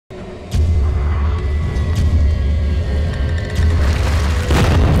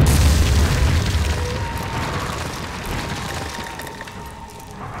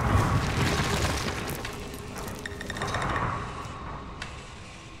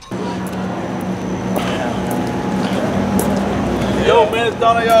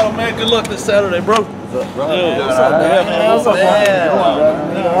Donny Idol, man. Good luck this Saturday, bro. What's up, bro? Yeah, what's up, man? What's up,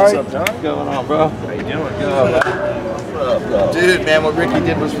 man? What's up, John? What's going on, bro? How you doing? Good, man. Dude, man, what Ricky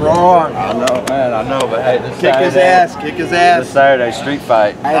did was wrong. I know, man. I know, but hey, this Kick his ass. Kick his ass. This Saturday street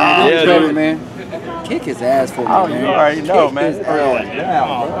fight. Yeah, dude. man. Kick his ass for me, Oh, man. you already know, Kick man. his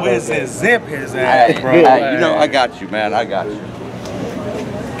ass. Where's his zip his ass, Hey, bro? hey, you know, I got you, man. I got you.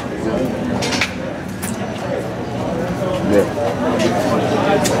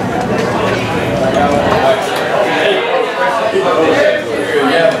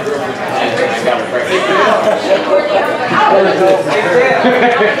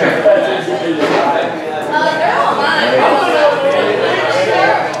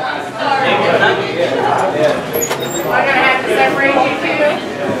 I'm gonna have to separate you two.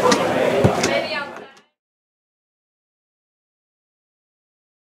 Maybe I'll.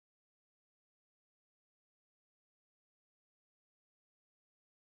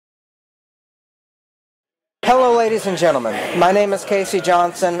 Hello ladies and gentlemen, my name is Casey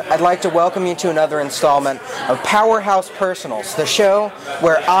Johnson. I'd like to welcome you to another installment of Powerhouse Personals, the show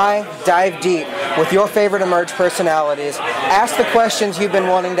where I dive deep with your favorite Emerge personalities, ask the questions you've been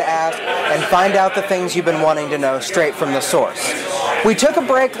wanting to ask, and find out the things you've been wanting to know straight from the source. We took a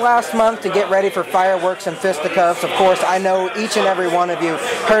break last month to get ready for fireworks and fisticuffs. Of course, I know each and every one of you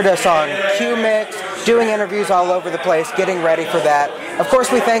heard us on Q-Mix, doing interviews all over the place, getting ready for that. Of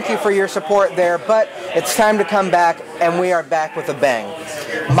course, we thank you for your support there, but it's time to come back, and we are back with a bang.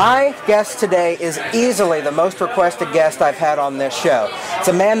 My guest today is easily the most requested guest I've had on this show. It's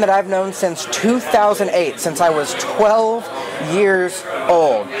a man that I've known since 2008, since I was 12 years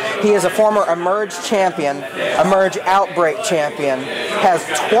old. He is a former Emerge champion, Emerge Outbreak champion, has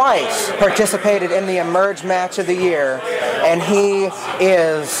twice participated in the Emerge Match of the Year, and he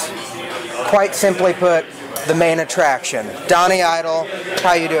is, quite simply put, the main attraction. Donny Idol,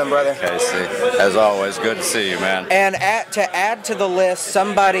 how you doing, brother? Casey, as always, good to see you, man. And to add to the list,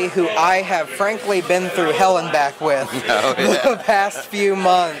 somebody who I have frankly been through hell and back with the past few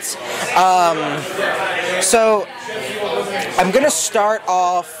months. So I'm going to start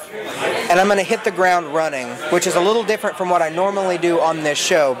off and I'm going to hit the ground running, which is a little different from what I normally do on this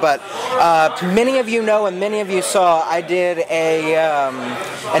show. But many of you know and many of you saw I did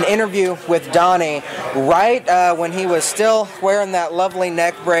an interview with Donny right when he was still wearing that lovely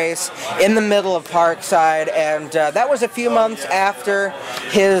neck brace in the middle of Parkside, and that was a few months after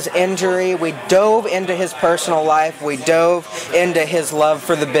his injury. We dove into his personal life, we dove into his love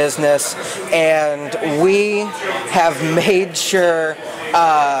for the business, and we have made sure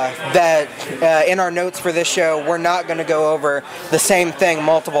that in our notes for this show, we're not going to go over the same thing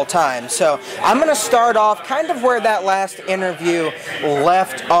multiple times. So I'm going to start off kind of where that last interview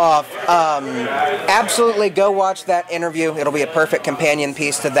left off. Absolutely go watch that interview. It'll be a perfect companion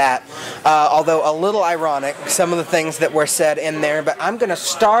piece to that. Although a little ironic, some of the things that were said in there. But I'm going to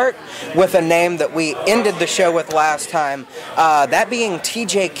start with a name that we ended the show with last time, that being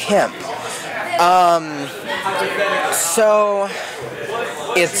TJ Kemp. So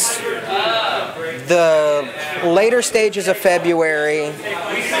it's the later stages of February,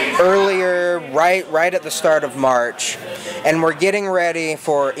 earlier, right at the start of March, and we're getting ready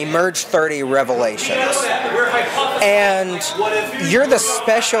for Emerge 30 Revelations. And you're the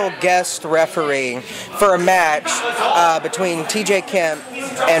special guest referee for a match between TJ Kemp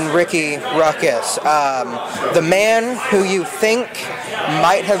and Ricky Ruckus, the man who you think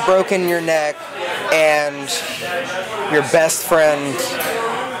might have broken your neck and your best friend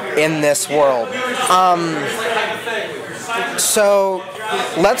in this world. So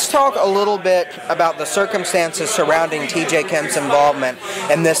let's talk a little bit about the circumstances surrounding TJ Kemp's involvement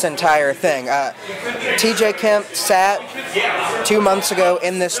in this entire thing. TJ Kemp sat 2 months ago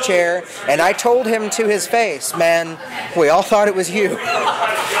in this chair, and I told him to his face, man, we all thought it was you.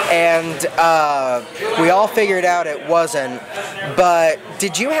 And we all figured out it wasn't. But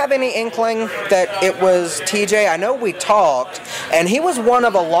did you have any inkling that it was TJ? I know we talked, and he was one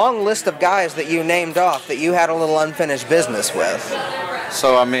of a long list of guys that you named off that you had a little unfinished business with.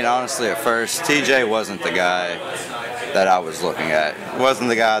 So, I mean, honestly, at first, TJ wasn't the guy that I was looking at. It wasn't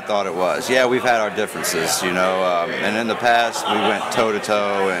the guy I thought it was. Yeah, we've had our differences, you know, and in the past, we went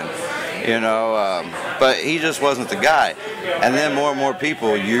toe-to-toe, and, you know, but he just wasn't the guy. And then more and more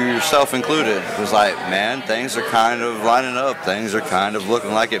people, you yourself included, was like, man, things are kind of lining up. Things are kind of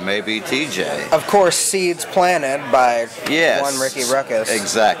looking like it may be TJ. Of course, seeds planted by one Ricky Ruckus.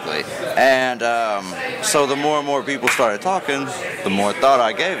 Exactly. And so the more and more people started talking, the more thought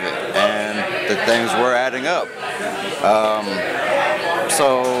I gave it, and the things were adding up. So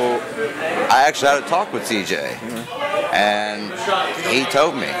So I actually had a talk with TJ, and he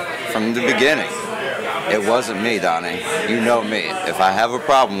told me from the beginning, it wasn't me, Donnie. You know me. If I have a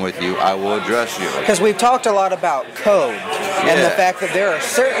problem with you, I will address you. Because we've talked a lot about code and the fact that there are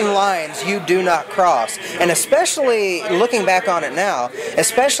certain lines you do not cross. And especially looking back on it now,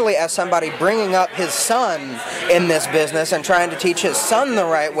 especially as somebody bringing up his son in this business and trying to teach his son the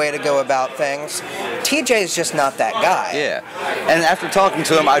right way to go about things, TJ's just not that guy. Yeah. And after talking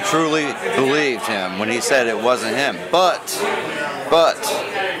to him, I truly believed him when he said it wasn't him. But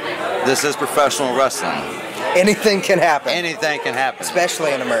this is professional wrestling. Anything can happen. Anything can happen.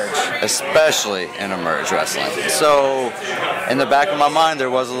 Especially in Emerge. Especially in Emerge wrestling. So, in the back of my mind, there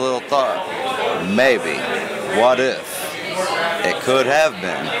was a little thought. Maybe. What if? It could have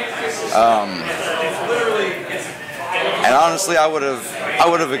been. And honestly, I would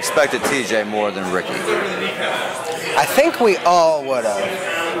have expected TJ more than Ricky. I think we all would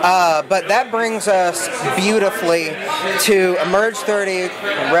have. But that brings us beautifully to Emerge 30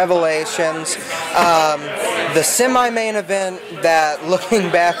 Revelations, the semi-main event that, looking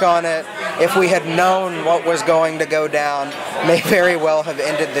back on it, if we had known what was going to go down, may very well have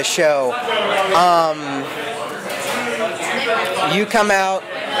ended the show. You come out,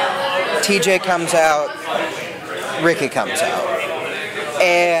 TJ comes out, Ricky comes out.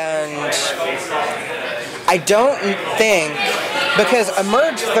 And I don't think, because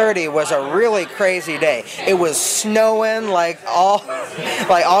Emerge 30 was a really crazy day. It was snowing like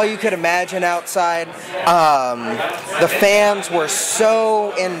all you could imagine outside. The fans were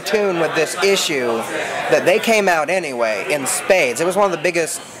so in tune with this issue that they came out anyway in spades. It was one of the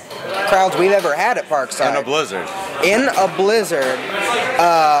biggest crowds we've ever had at Parkside. In a blizzard. In a blizzard,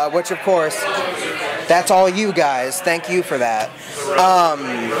 which of course, that's all you guys. Thank you for that.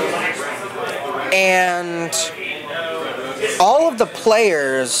 And all of the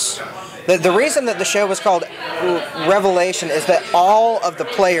players, the reason that the show was called Revelation is that all of the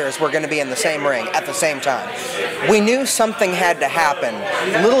players were going to be in the same ring at the same time. We knew something had to happen.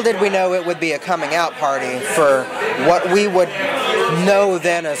 Little did we know it would be a coming out party for what we would know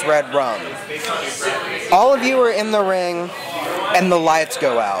then as Red Rum. All of you are in the ring and the lights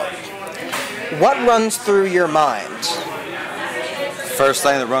go out. What runs through your mind? First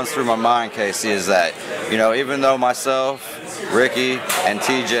thing that runs through my mind, Casey, is that, even though myself, Ricky, and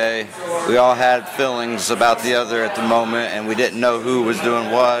TJ, we all had feelings about the other at the moment, and we didn't know who was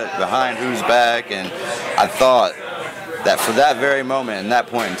doing what, behind whose back, and I thought that for that very moment and that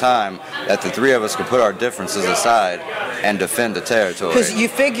point in time, that the three of us could put our differences aside and defend the territory. Because you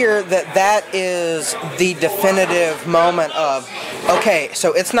figure that is the definitive moment of, okay,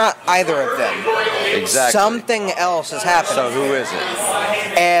 so it's not either of them. Exactly. Something else is happening. So who is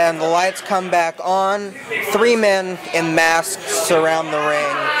it? And the lights come back on. 3 men in masks surround the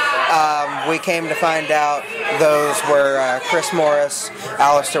ring. We came to find out those were Chris Morris,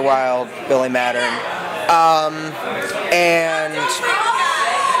 Alistair Wilde, Billy Mattern. And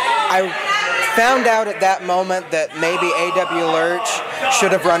I found out at that moment that maybe A.W. Lurch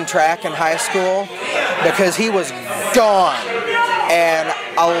should have run track in high school because he was gone. And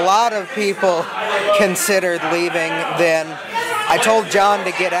a lot of people considered leaving then. I told John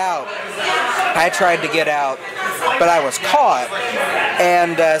to get out. I tried to get out, but I was caught.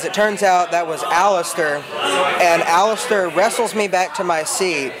 And as it turns out, that was Alistair. And Alistair wrestles me back to my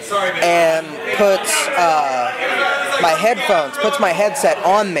seat and puts my headphones, puts my headset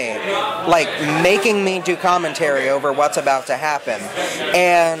on me, like making me do commentary over what's about to happen.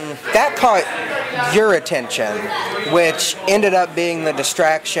 And that caught your attention, which ended up being the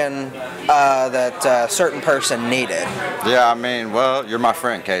distraction that a certain person needed. Yeah, I mean, well, you're my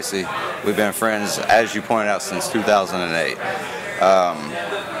friend, Casey. We've been friends, as you pointed out, since 2008.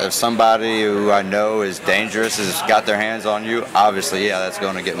 If somebody who I know is dangerous has got their hands on you, obviously, yeah, that's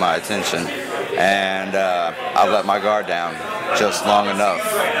going to get my attention. And I've let my guard down just long enough.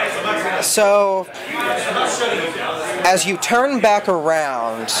 So, as you turn back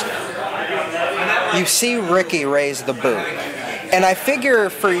around, you see Ricky raise the boot. And I figure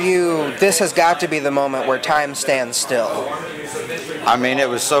for you, this has got to be the moment where time stands still. I mean, it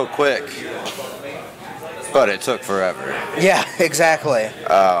was so quick, but it took forever. Yeah, exactly.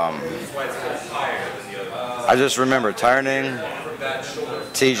 I just remember turning,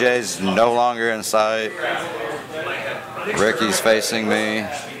 TJ's no longer in sight, Ricky's facing me,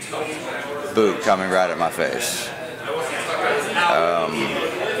 boot coming right at my face.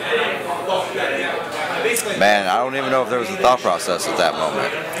 Man, I don't even know if there was a thought process at that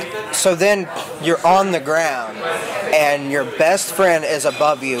moment. So then you're on the ground and your best friend is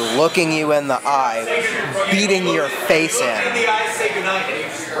above you, looking you in the eye, beating your face in.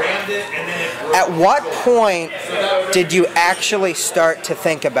 At what point did you actually start to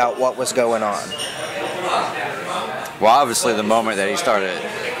think about what was going on? Well, obviously the moment that he started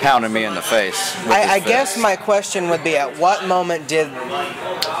pounding me in the face. I guess my question would be, at what moment did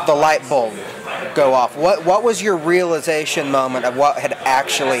the light bulb go off? What was your realization moment of what had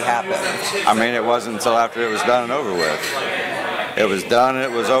actually happened? I mean, it wasn't until after it was done and over with. It was done and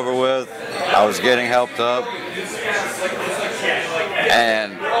it was over with. I was getting helped up.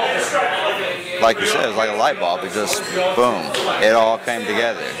 And like you said, it was like a light bulb. It just, boom, it all came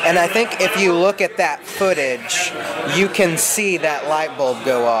together. And I think if you look at that footage, you can see that light bulb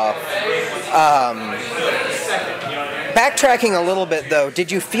go off. Backtracking a little bit, though,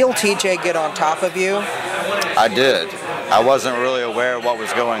 did you feel TJ get on top of you? I did. I wasn't really aware of what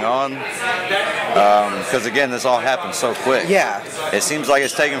was going on because, again, this all happened so quick. Yeah. It seems like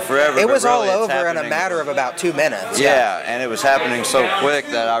it's taking forever. It was really, all over in a matter of about 2 minutes. Yeah, and it was happening so quick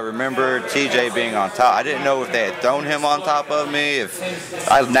that I remember TJ being on top. I didn't know if they had thrown him on top of me.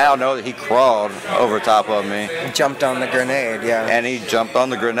 If I now know that he crawled over top of me. He jumped on the grenade, yeah. And he jumped on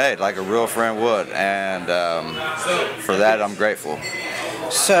the grenade like a real friend would. And for that, I'm grateful.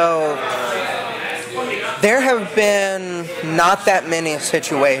 So there have been not that many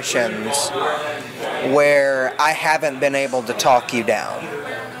situations where I haven't been able to talk you down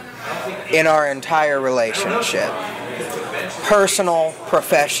in our entire relationship. Personal,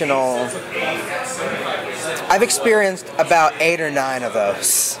 professional. I've experienced about 8 or 9 of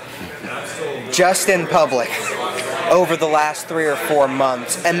those just in public over the last 3 or 4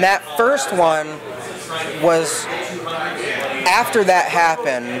 months. And that first one was, after that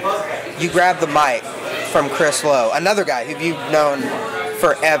happened, you grabbed the mic from Chris Lowe, another guy who you've known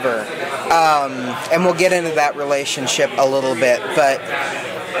forever. And we'll get into that relationship a little bit, but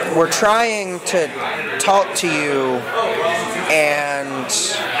we're trying to talk to you, and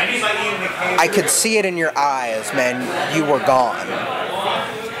I could see it in your eyes, man. You were gone.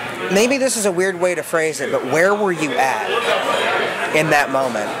 Maybe this is a weird way to phrase it, but where were you at in that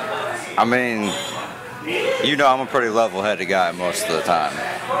moment? I mean, you know, I'm a pretty level-headed guy most of the time.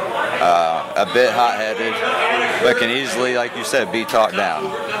 A bit hot-headed, but can easily, like you said, be talked down.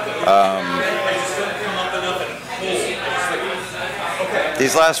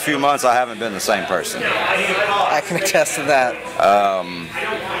 These last few months, I haven't been the same person. I can attest to that.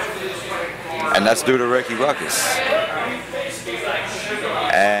 And that's due to Ricky Ruckus.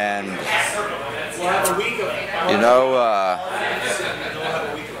 And, you know,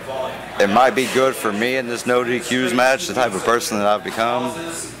 it might be good for me in this no DQs match, the type of person that I've become,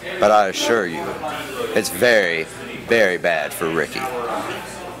 but I assure you, it's very, very bad for Ricky.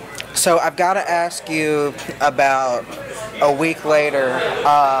 So I've got to ask you about a week later,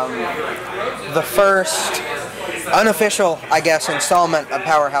 the first unofficial, I guess, installment of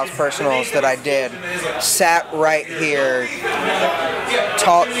Powerhouse Personals that I did, sat right here,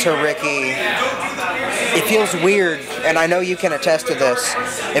 talked to Ricky. It feels weird, and I know you can attest to this,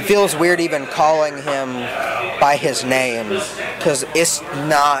 it feels weird even calling him by his name, because it's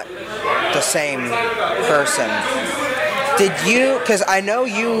not the same person. Did you, because I know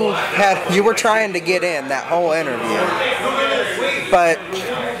you were trying to get in that whole interview, but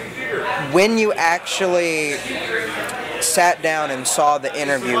when you actually sat down and saw the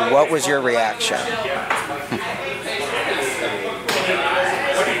interview, what was your reaction?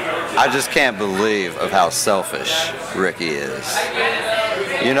 I just can't believe of how selfish Ricky is.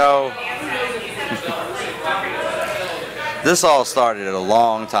 You know, this all started a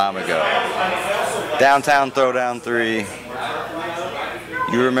long time ago. Downtown Throwdown 3.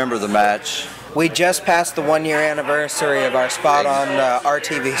 You remember the match. We just passed the 1-year anniversary of our spot on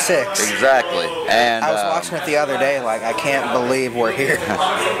RTV6. Exactly. And I was watching it the other day, like, I can't believe we're here.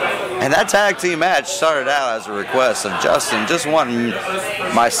 And that tag team match started out as a request of Justin just wanting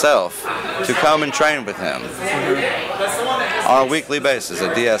myself to come and train with him on a weekly basis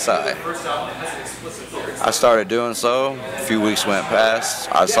at DSI. I started doing so. A few weeks went past.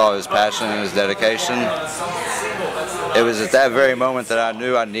 I saw his passion and his dedication. It was at that very moment that I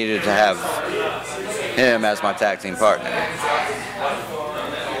knew I needed to have him as my tag team partner.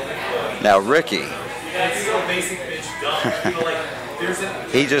 Now Ricky,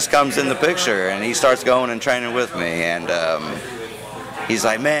 he just comes in the picture and he starts going and training with me, and he's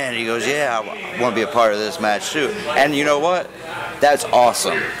like, man, he goes, yeah, I want to be a part of this match too. And you know what? That's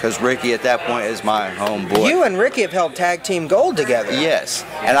awesome, because Ricky at that point is my homeboy. You and Ricky have held tag team gold together. Yes,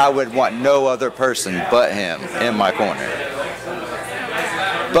 and I would want no other person but him in my corner.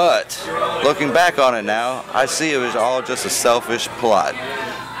 But looking back on it now, I see it was all just a selfish plot,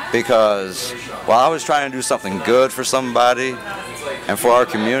 because while I was trying to do something good for somebody, And for our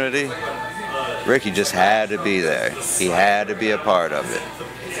community, Ricky just had to be there. He had to be a part of it.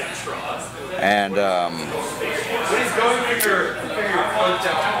 And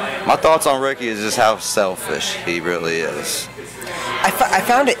my thoughts on Ricky is just how selfish he really is. I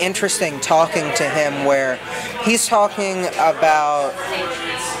found it interesting talking to him where he's talking about,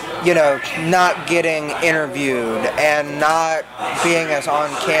 you know, not getting interviewed and not being as on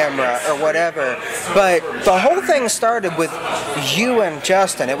camera or whatever. But the whole thing started with you and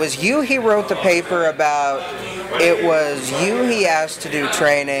Justin. It was you he wrote the paper about. It was you he asked to do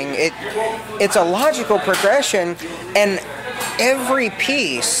training. It's a logical progression, and every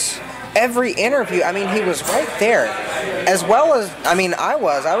piece, every interview, I mean, he was right there. As well as, I mean, I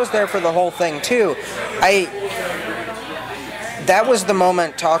was there for the whole thing too. That was the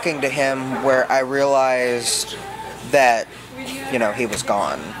moment talking to him where I realized that, you know, he was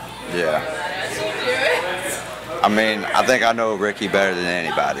gone. Yeah. I mean, I think I know Ricky better than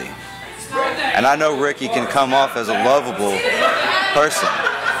anybody. And I know Ricky can come off as a lovable person.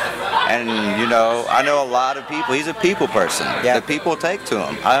 And, you know, I know a lot of people. He's a people person. Yeah. The people take to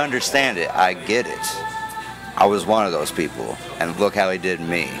him. I understand it. I get it. I was one of those people. And look how he did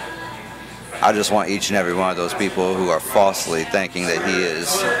me. I just want each and every one of those people who are falsely thinking that he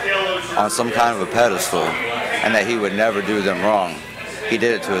is on some kind of a pedestal and that he would never do them wrong. He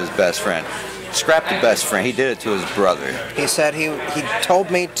did it to his best friend. Scrap the best friend. He did it to his brother. He said he told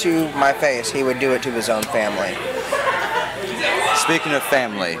me to my face he would do it to his own family. Speaking of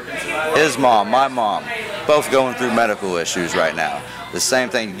family, his mom, my mom, both going through medical issues right now. The same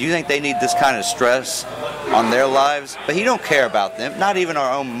thing. You think they need this kind of stress on their lives? But he don't care about them, not even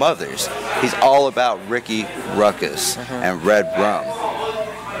our own mothers. He's all about Ricky Ruckus and Red Rum.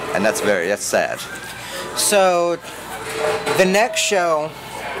 And that's sad. So, the next show,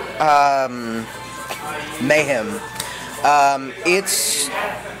 Mayhem,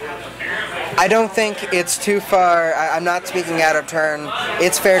 I don't think it's too far, I'm not speaking out of turn,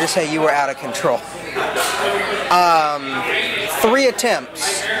 it's fair to say you were out of control. 3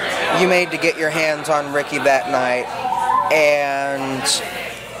 attempts you made to get your hands on Ricky that night, and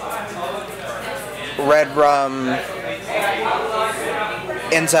Red Rum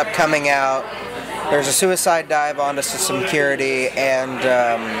ends up coming out. There's a suicide dive onto some security, and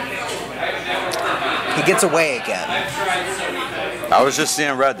he gets away again. I was just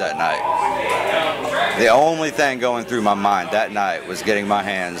seeing red that night. The only thing going through my mind that night was getting my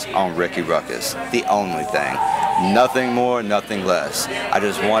hands on Ricky Ruckus. The only thing. Nothing more, nothing less. I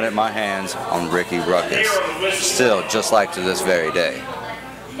just wanted my hands on Ricky Ruckus. Still, just like to this very day.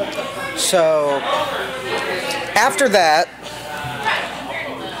 So, after that,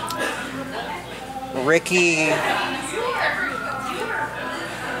 Ricky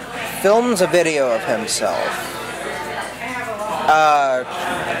films a video of himself.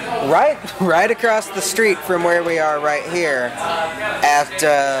 Right across the street from where we are right here at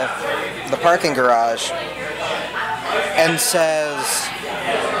the parking garage, and says,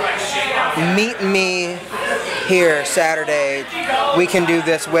 "Meet me here Saturday. We can do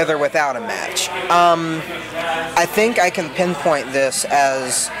this with or without a match." I think I can pinpoint this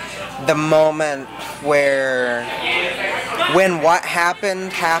as the moment when what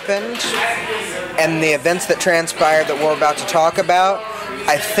happened, and the events that transpired that we're about to talk about.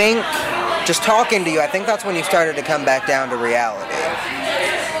 I think, just talking to you, I think that's when you started to come back down to reality.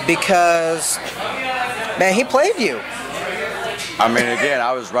 Because, man, he played you. I mean, again,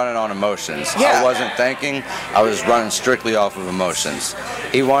 I was running on emotions. Yeah. I wasn't thinking. I was running strictly off of emotions.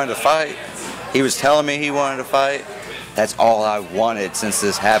 He wanted to fight. He was telling me he wanted to fight. That's all I wanted since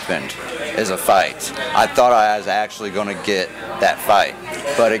this happened, is a fight. I thought I was actually going to get that fight.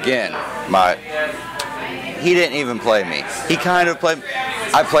 But again, he didn't even play me. He kind of played.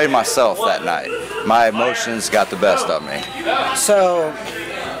 I played myself that night. My emotions got the best of me. So,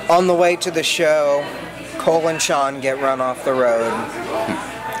 on the way to the show, Cole and Sean get run off the road.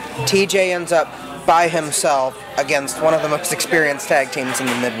 TJ ends up by himself against one of the most experienced tag teams in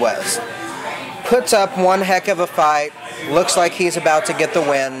the Midwest. Puts up one heck of a fight. Looks like he's about to get the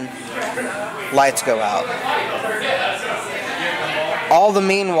win. Lights go out. All the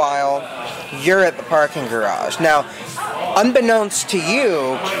meanwhile, you're at the parking garage. Now, unbeknownst to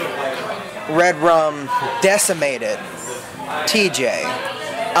you, Red Rum decimated TJ.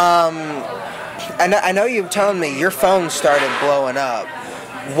 I know you've told me your phone started blowing up.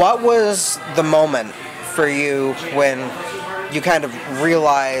 What was the moment for you when you kind of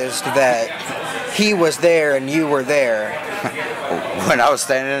realized that he was there and you were there? When I was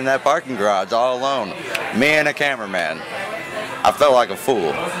standing in that parking garage all alone, me and a cameraman, I felt like a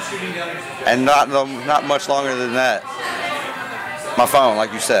fool. And not much longer than that, my phone,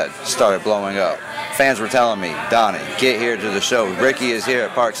 like you said, started blowing up. Fans were telling me, Donnie, get here to the show. Ricky is here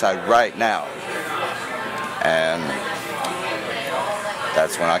at Parkside right now. And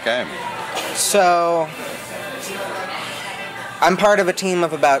that's when I came. So, I'm part of a team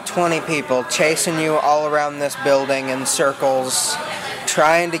of about 20 people chasing you all around this building in circles,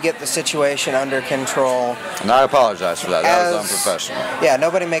 trying to get the situation under control. And I apologize for that. That was unprofessional. Yeah,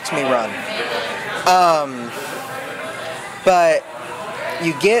 nobody makes me run. But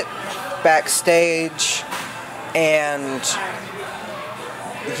you get backstage and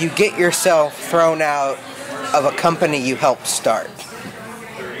you get yourself thrown out of a company you helped start.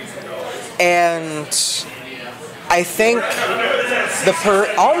 And I think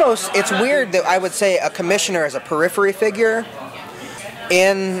almost, it's weird that I would say a commissioner is a periphery figure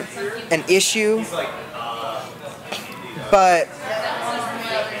in an issue, but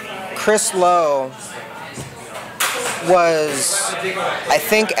Chris Lowe was, I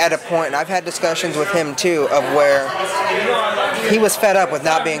think, at a point, and I've had discussions with him too, of where he was fed up with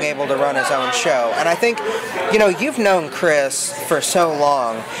not being able to run his own show. And I think, you know, you've known Chris for so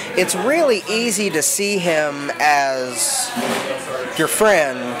long, it's really easy to see him as your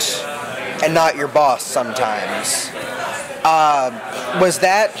friend and not your boss sometimes. Was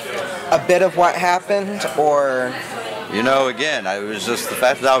that a bit of what happened, or? You know, again, it was just the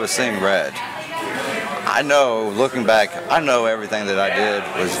fact that I was seeing red. I know, looking back, I know everything that I did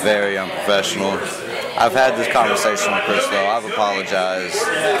was very unprofessional. I've had this conversation with Chris, though. I've apologized.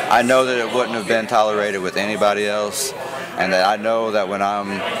 I know that it wouldn't have been tolerated with anybody else, and that I know that when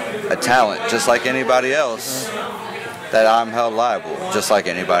I'm a talent, just like anybody else, that I'm held liable, just like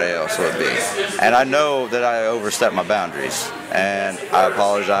anybody else would be. And I know that I overstepped my boundaries. And I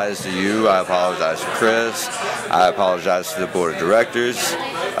apologize to you, I apologize to Chris, I apologize to the board of directors,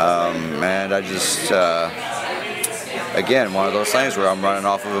 and I just, again, one of those things where I'm running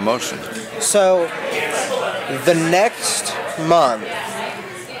off of emotion. So, the next month,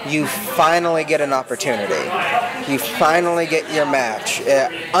 you finally get an opportunity. You finally get your match.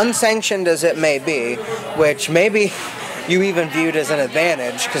 Unsanctioned as it may be, which maybe you even viewed as an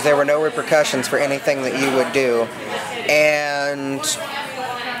advantage because there were no repercussions for anything that you would do. And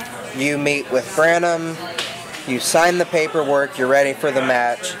you meet with Branham, you sign the paperwork, you're ready for the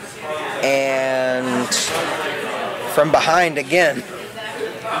match, and from behind again.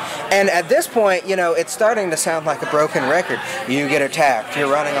 And at this point, you know, it's starting to sound like a broken record. You get attacked,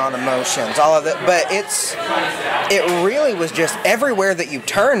 you're running on emotions, all of that. But it really was just everywhere that you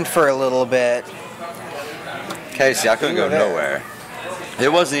turned for a little bit. Casey, I couldn't go nowhere.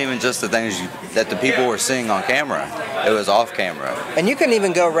 It wasn't even just the things that the people were seeing on camera. It was off camera. And you couldn't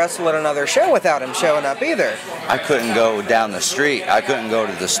even go wrestle at another show without him showing up either. I couldn't go down the street. I couldn't go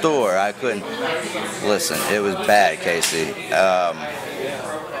to the store. I couldn't... Listen, it was bad, Casey.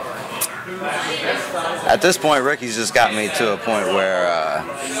 At this point, Ricky's just got me to a point where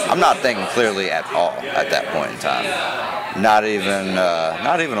I'm not thinking clearly at all at that point in time. Not even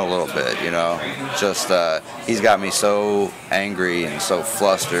a little bit, you know. Just he's got me so angry and so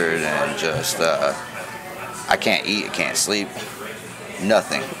flustered, and just I can't eat, I can't sleep,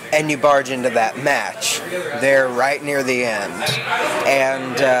 nothing. And you barge into that match there right near the end.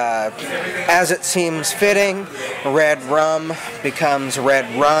 And as it seems fitting, Red Rum becomes Red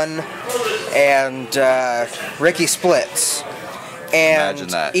Run, and Ricky splits.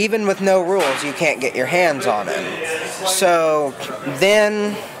 And even with no rules, you can't get your hands on him. So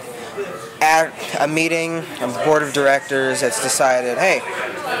then, at a meeting of the board of directors, it's decided, hey,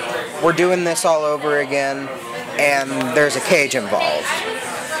 we're doing this all over again, and there's a cage involved.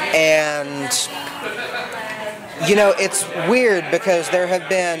 And, you know, it's weird because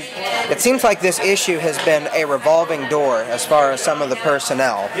it seems like this issue has been a revolving door as far as some of the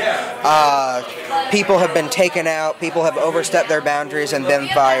personnel. People have been taken out, people have overstepped their boundaries and been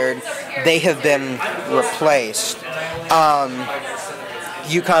fired. They have been replaced.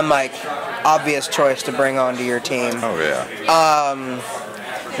 UConn Mike, obvious choice to bring onto your team. Oh, yeah.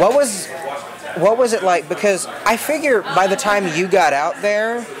 What was it like? Because I figure by the time you got out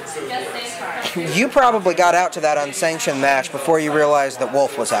there, you probably got out to that unsanctioned match before you realized that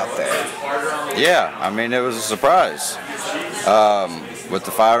Wolf was out there. Yeah, I mean, it was a surprise. With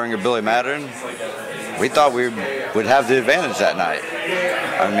the firing of Billy Madden, we thought we would have the advantage that night.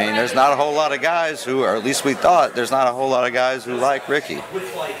 I mean, there's not a whole lot of guys who, or at least we thought, there's not a whole lot of guys who like Ricky.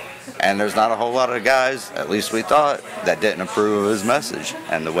 And there's not a whole lot of guys, at least we thought, that didn't approve of his message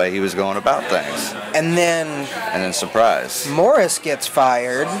and the way he was going about things. And then surprise. Morris gets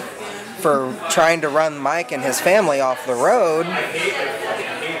fired for trying to run Mike and his family off the road.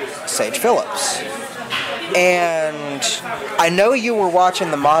 Sage Phillips. And And I know you were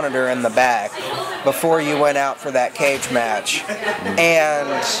watching the monitor in the back before you went out for that cage match.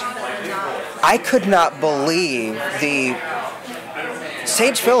 And I could not believe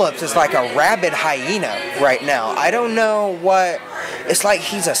Sage Phillips is like a rabid hyena right now. I don't know what... It's like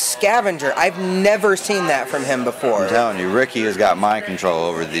he's a scavenger. I've never seen that from him before. I'm telling you, Ricky has got mind control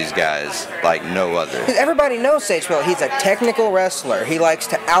over these guys like no other. Everybody knows Sage Phillips. He's a technical wrestler. He likes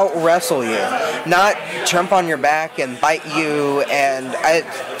to out-wrestle you, not jump on your back and bite you. And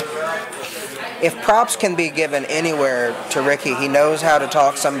if props can be given anywhere to Ricky, he knows how to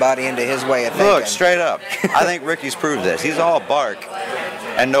talk somebody into his way of thinking. Look, straight up, I think Ricky's proved this. He's all bark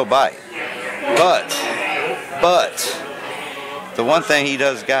and no bite. But the one thing he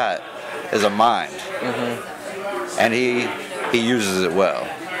does got is a mind. And he uses it well.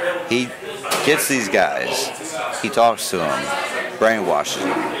 He gets these guys, he talks to them, brainwashes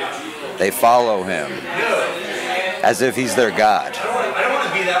them. They follow him as if he's their god.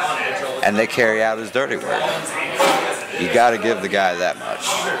 And they carry out his dirty work. You got to give the guy that much.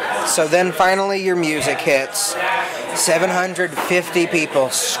 So then finally your music hits. 750 people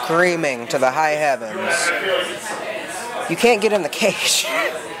screaming to the high heavens. You can't get in the cage.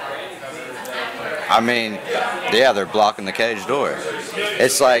 I mean, yeah, they're blocking the cage door.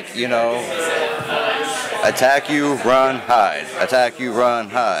 It's like, you know, attack you, run, hide. Attack you, run,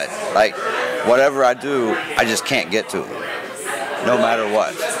 hide. Like, whatever I do, I just can't get to them. No matter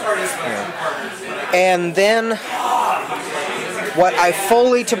what. And then what I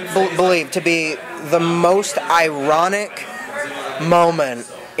fully believe to be the most ironic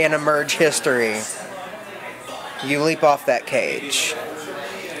moment in Emerge history, you leap off that cage.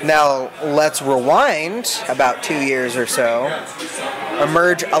 Now, let's rewind about 2 years or so.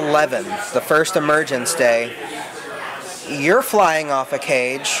 Emerge 11, the first Emergence Day. You're flying off a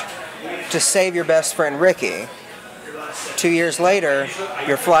cage to save your best friend Ricky. 2 years later,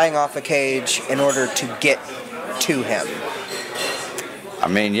 you're flying off a cage in order to get to him. I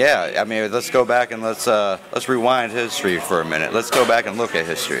mean, yeah. I mean, let's go back and let's rewind history for a minute. Let's go back and look at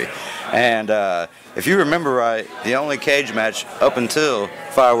history. And if you remember right, the only cage match up until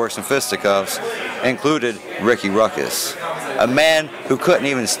Fireworks and Fisticuffs included Ricky Ruckus, a man who couldn't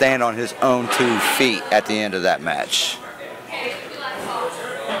even stand on his own 2 feet at the end of that match.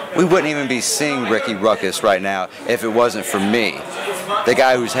 We wouldn't even be seeing Ricky Ruckus right now if it wasn't for me, the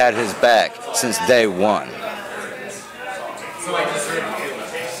guy who's had his back since day one.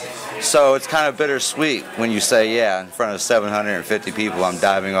 So it's kind of bittersweet when you say, yeah, in front of 750 people, I'm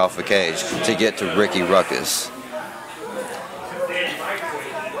diving off a cage to get to Ricky Ruckus.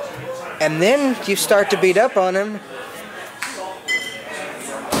 And then you start to beat up on him.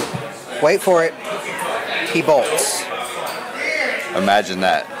 Wait for it. He bolts. Imagine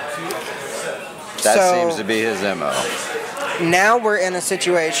that. That seems to be his MO. Now we're in a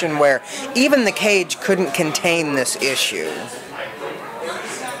situation where even the cage couldn't contain this issue.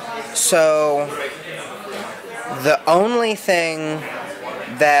 So the only thing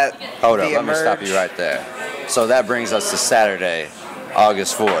that... Hold up, let me stop you right there. So that brings us to Saturday,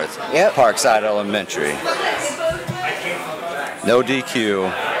 August 4th. Yep. Parkside Elementary. No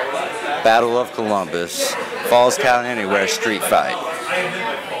DQ. Battle of Columbus. Falls Count Anywhere street fight.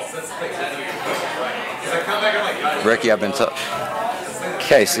 Ricky,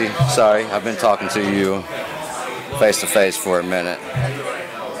 Casey, sorry, I've been talking to you face to face for a minute.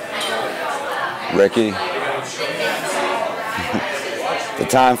 Ricky, the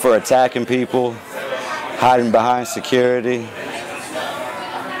time for attacking people, hiding behind security,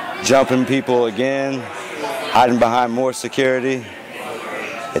 jumping people again, hiding behind more security,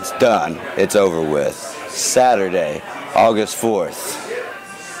 it's done. It's over with. Saturday, August 4th.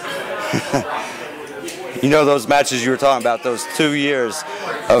 You know those matches you were talking about, those 2 years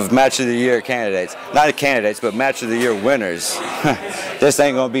of Match of the Year candidates. Not candidates, but Match of the Year winners. This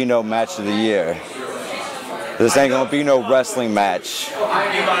ain't going to be no Match of the Year. This ain't going to be no wrestling match.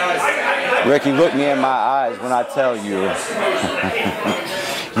 Ricky, look me in my eyes when I tell you.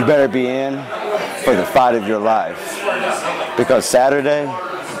 You better be in for the fight of your life. Because Saturday,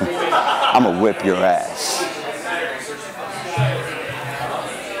 I'm going to whip your ass.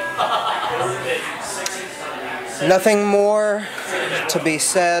 Nothing more to be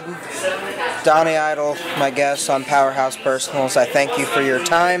said. Donny Idol, my guest on Powerhouse Personals, I thank you for your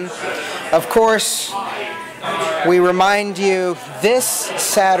time. Of course, we remind you this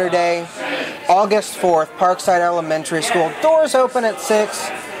Saturday, August 4th, Parkside Elementary School. Doors open at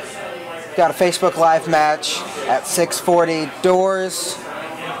 6. Got a Facebook Live match at 6:40. Doors.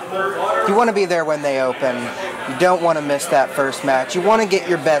 You want to be there when they open. You don't want to miss that first match. You want to get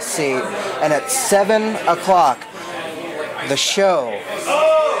your best seat. And at 7 o'clock, the show,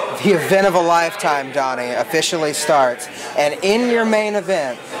 the event of a lifetime, Donny, officially starts. And in your main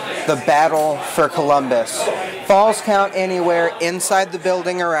event, the battle for Columbus. Falls count anywhere, inside the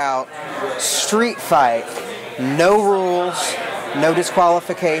building or out. Street fight. No rules, no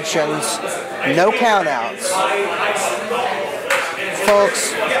disqualifications, no countouts.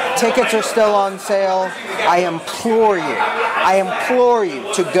 Folks, tickets are still on sale. I implore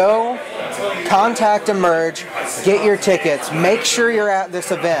you to go, contact Emerge, get your tickets, make sure you're at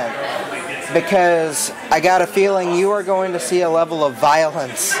this event, because I got a feeling you are going to see a level of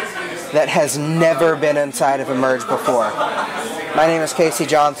violence that has never been inside of Emerge before. My name is Casey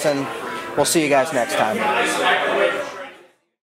Johnson. We'll see you guys next time.